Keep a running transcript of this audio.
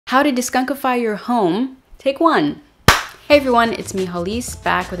How to Deskunkify Your Home, Take 1. Hey everyone, it's me Hallease,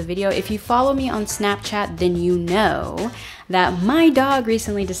 back with a video. If you follow me on Snapchat, then you know that my dog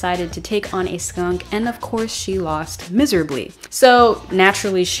recently decided to take on a skunk, and of course she lost miserably. So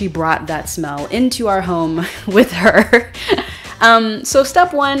naturally she brought that smell into our home with her. So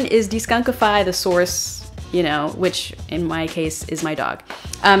step 1 is deskunkify the source, you know, which in my case is my dog.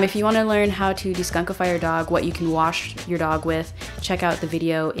 If you want to learn how to deskunkify your dog, what you can wash your dog with, check out the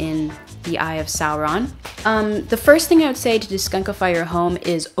video in the Eye of Sauron. The first thing I would say to deskunkify your home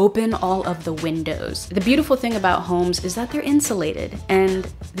is open all of the windows. The beautiful thing about homes is that they're insulated, and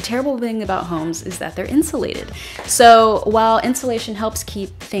the terrible thing about homes is that they're insulated. So while insulation helps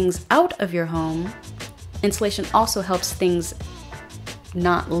keep things out of your home, insulation also helps things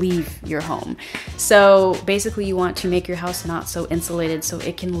not leave your home. So basically you want to make your house not so insulated so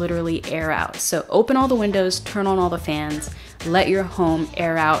it can literally air out. So open all the windows, turn on all the fans, let your home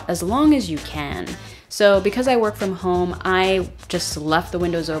air out as long as you can. So because I work from home, I just left the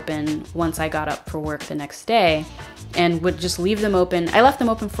windows open once I got up for work the next day and would just leave them open. I left them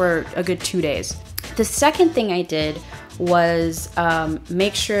open for a good 2 days. The second thing I did was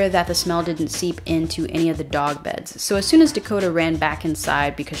make sure that the smell didn't seep into any of the dog beds. So as soon as Dakota ran back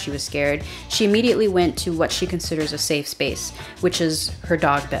inside because she was scared, she immediately went to what she considers a safe space, which is her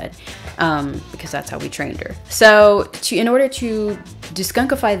dog bed, because that's how we trained her. So in order to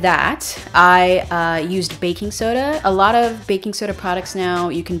deskunkify that, I used baking soda. A lot of baking soda products now,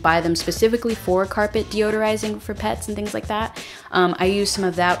 you can buy them specifically for carpet deodorizing for pets and things like that. I used some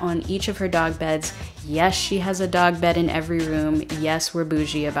of that on each of her dog beds. Yes, she has a dog bed in every room. Yes, we're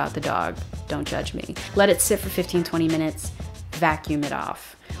bougie about the dog. Don't judge me. Let it sit for 15-20 minutes, vacuum it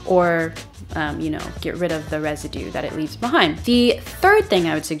off, or you know, get rid of the residue that it leaves behind. The third thing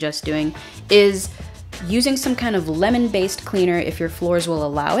I would suggest doing is using some kind of lemon-based cleaner if your floors will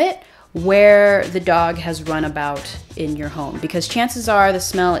allow it, where the dog has run about in your home, because chances are the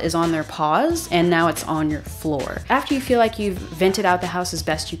smell is on their paws and now it's on your floor. After you feel like you've vented out the house as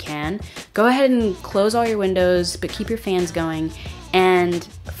best you can, go ahead and close all your windows, but keep your fans going, and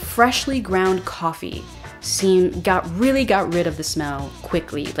freshly ground coffee really got rid of the smell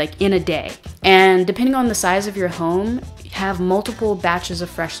quickly, like in a day. And depending on the size of your home, have multiple batches of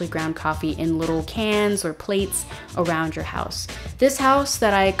freshly ground coffee in little cans or plates around your house. This house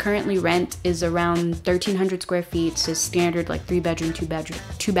that I currently rent is around 1,300 square feet. It's a standard like 3-bedroom,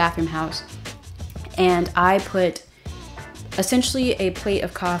 2-bathroom house. And I put essentially a plate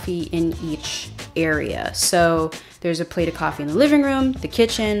of coffee in each area. So there's a plate of coffee in the living room, the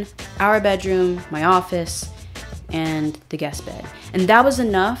kitchen, our bedroom, my office, and the guest bed. And that was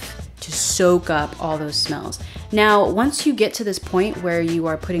enough to soak up all those smells. Now, once you get to this point where you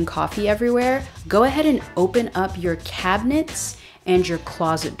are putting coffee everywhere, go ahead and open up your cabinets and your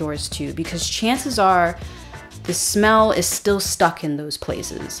closet doors too, because chances are the smell is still stuck in those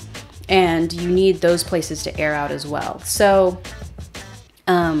places and you need those places to air out as well. So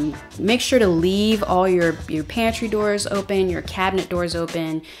make sure to leave all your pantry doors open, your cabinet doors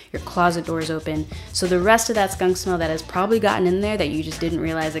open, your closet doors open, so the rest of that skunk smell that has probably gotten in there that you just didn't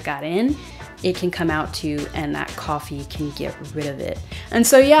realize it got in, it can come out too, and that coffee can get rid of it. And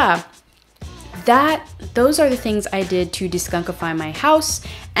so yeah, those are the things I did to deskunkify my house,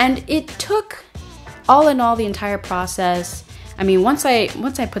 and it took, all in all, the entire process. I mean, once I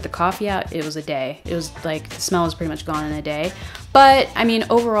put the coffee out, it was a day. It was like the smell was pretty much gone in a day. But I mean,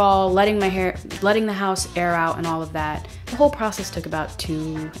 overall, letting the house air out and all of that, the whole process took about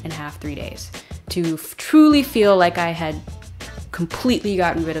 2.5, 3 days to truly feel like I had completely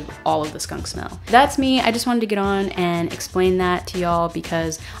gotten rid of all of the skunk smell. That's me. I just wanted to get on and explain that to y'all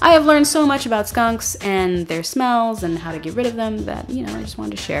because I have learned so much about skunks and their smells and how to get rid of them that, you know, I just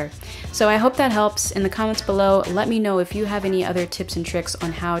wanted to share. So I hope that helps. In the comments below, let me know if you have any other tips and tricks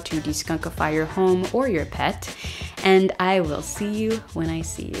on how to deskunkify your home or your pet, and I will see you when I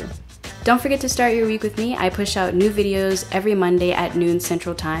see you. Don't forget to start your week with me. I push out new videos every Monday at noon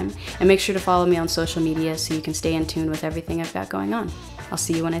Central Time, and make sure to follow me on social media so you can stay in tune with everything I've got going on. I'll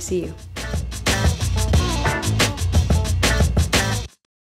see you when I see you.